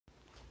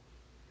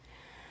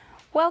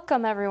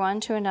Welcome, everyone,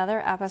 to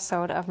another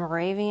episode of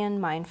Moravian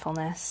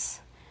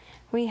Mindfulness.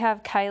 We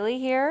have Kylie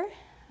here,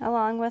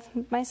 along with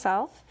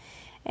myself,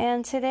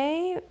 and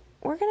today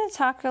we're going to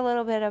talk a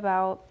little bit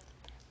about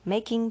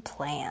making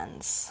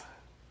plans.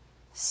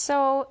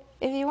 So,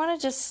 if you want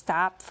to just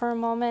stop for a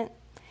moment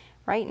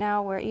right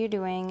now, what you're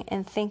doing,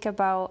 and think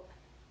about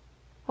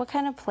what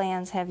kind of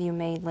plans have you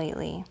made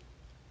lately.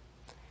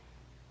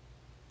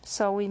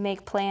 So, we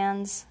make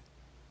plans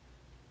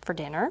for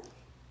dinner,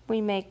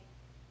 we make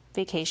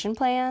vacation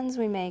plans,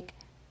 we make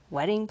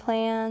wedding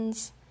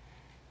plans,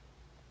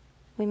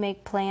 we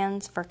make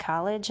plans for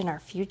college and our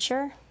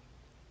future.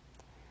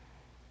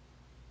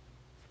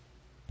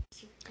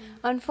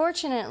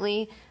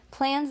 Unfortunately,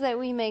 plans that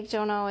we make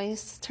don't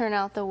always turn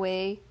out the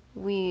way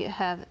we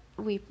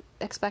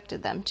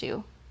expected them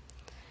to.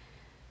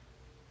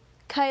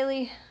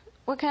 Kylie,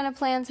 what kind of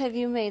plans have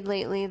you made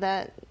lately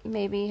that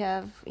maybe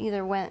have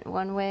either went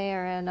one way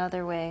or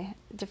another way,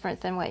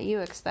 different than what you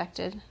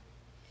expected?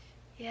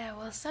 Yeah,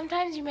 well,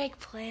 sometimes you make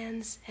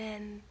plans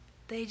and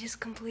they just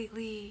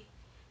completely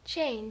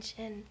change,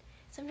 and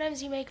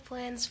sometimes you make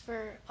plans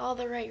for all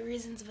the right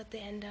reasons, but they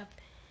end up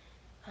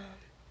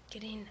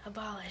getting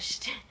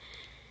abolished.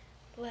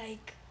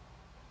 Like,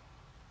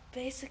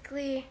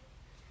 basically,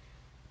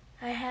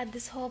 I had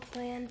this whole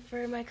plan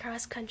for my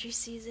cross-country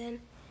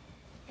season,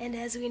 and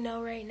as we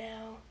know right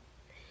now,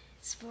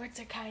 sports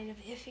are kind of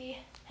iffy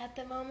at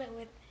the moment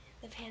with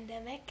the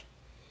pandemic.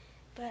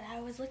 But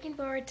I was looking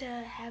forward to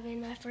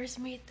having my first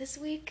meet this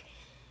week,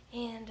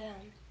 and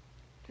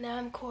now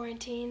I'm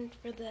quarantined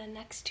for the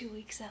next 2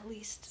 weeks at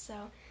least, so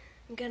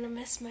I'm going to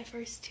miss my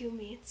first 2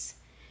 meets.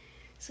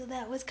 So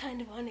that was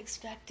kind of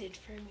unexpected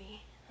for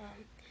me.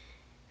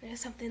 It was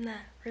something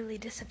that really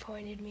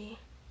disappointed me.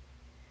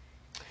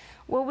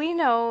 Well, we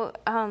know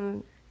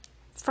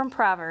from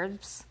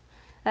Proverbs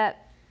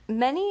that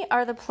many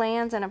are the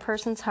plans in a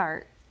person's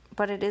heart,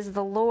 but it is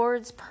the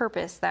Lord's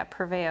purpose that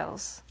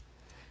prevails.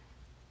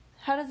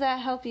 How does that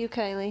help you,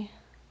 Kylie?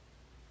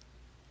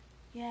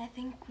 Yeah, I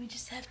think we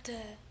just have to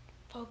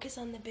focus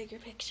on the bigger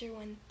picture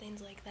when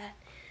things like that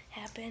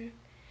happen.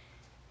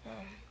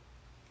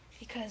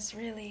 Because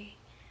really,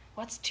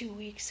 what's 2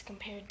 weeks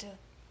compared to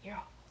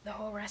the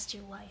whole rest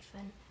of your life?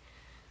 And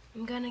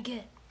I'm going to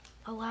get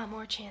a lot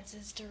more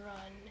chances to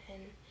run,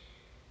 and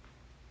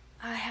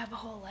I have a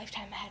whole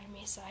lifetime ahead of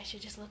me, so I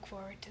should just look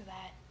forward to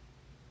that.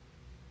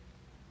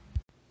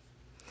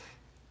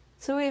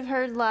 So we've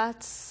heard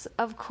lots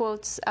of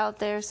quotes out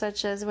there,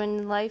 such as,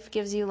 when life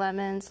gives you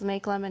lemons,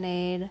 make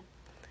lemonade.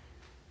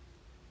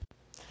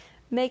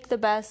 Make the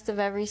best of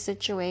every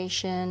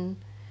situation.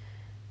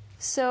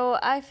 So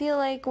I feel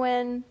like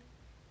when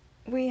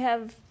we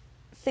have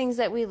things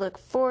that we look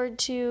forward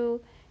to,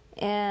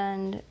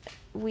 and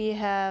we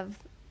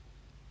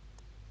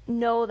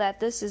know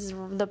that this is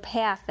the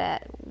path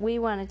that we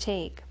want to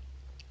take,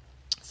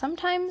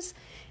 sometimes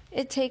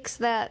it takes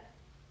that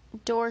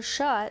door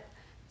shut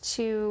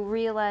to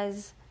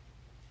realize,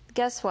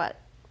 guess what?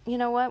 You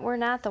know what? We're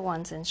not the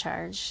ones in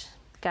charge.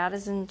 God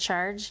is in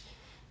charge,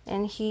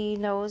 and He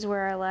knows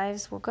where our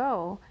lives will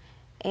go.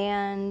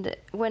 And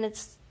when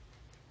it's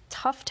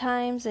tough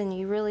times and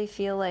you really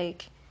feel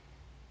like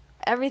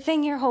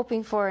everything you're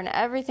hoping for and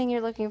everything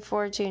you're looking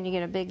forward to, and you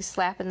get a big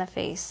slap in the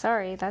face,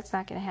 sorry, that's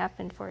not going to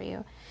happen for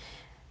you,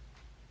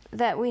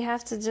 that we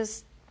have to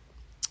just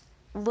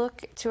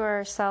look to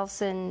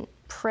ourselves and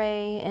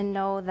pray and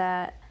know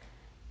that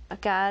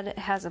God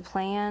has a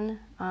plan.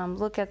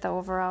 Look at the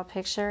overall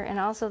picture. And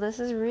also, this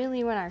is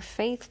really when our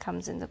faith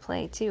comes into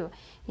play, too.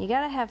 You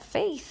got to have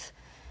faith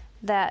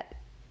that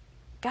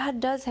God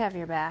does have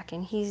your back,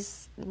 and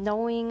He's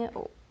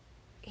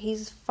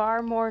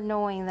far more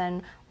knowing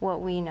than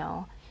what we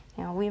know.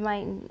 You know, we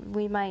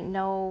might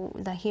know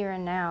the here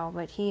and now,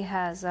 but He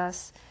has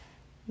us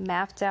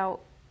mapped out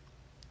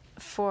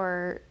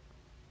for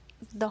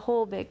the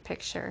whole big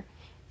picture.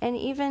 And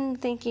even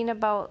thinking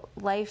about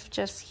life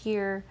just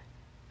here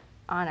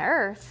on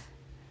earth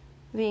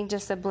being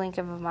just a blink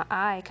of an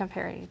eye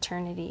compared to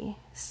eternity.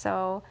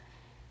 So,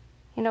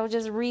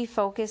 just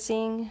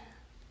refocusing,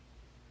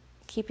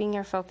 keeping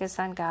your focus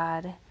on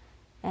God,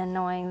 and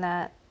knowing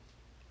that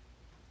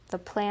the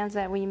plans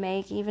that we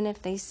make, even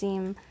if they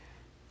seem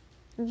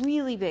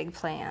really big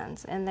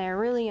plans and they're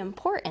really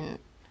important,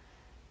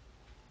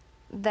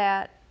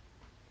 that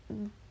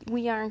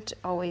we aren't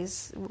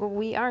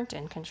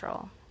in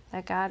control,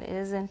 that God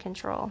is in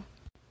control.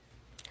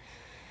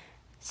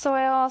 So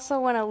I also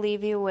want to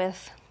leave you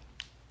with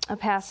a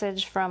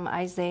passage from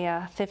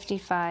Isaiah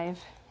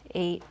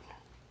 55:8.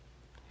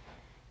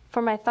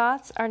 For my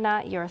thoughts are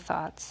not your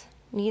thoughts,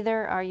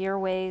 neither are your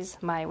ways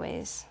my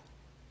ways.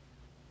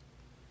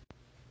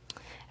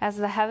 As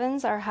the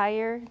heavens are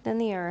higher than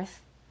the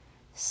earth,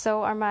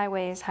 so are my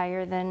ways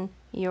higher than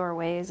your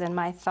ways, and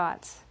my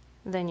thoughts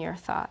than your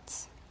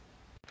thoughts.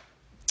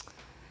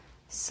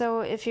 So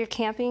if your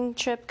camping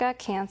trip got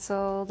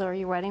canceled, or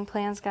your wedding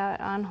plans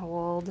got on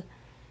hold,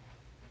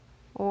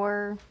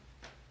 or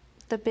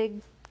the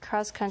big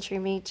cross-country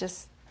meet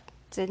just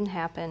didn't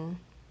happen,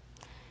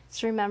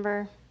 just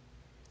remember,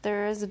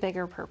 there is a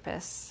bigger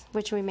purpose,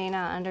 which we may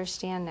not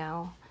understand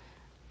now.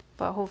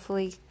 But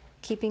hopefully,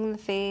 keeping the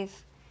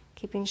faith,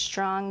 keeping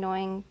strong,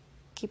 knowing,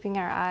 keeping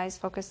our eyes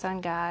focused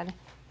on God,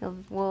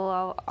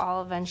 we'll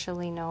all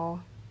eventually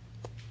know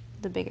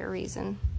the bigger reason.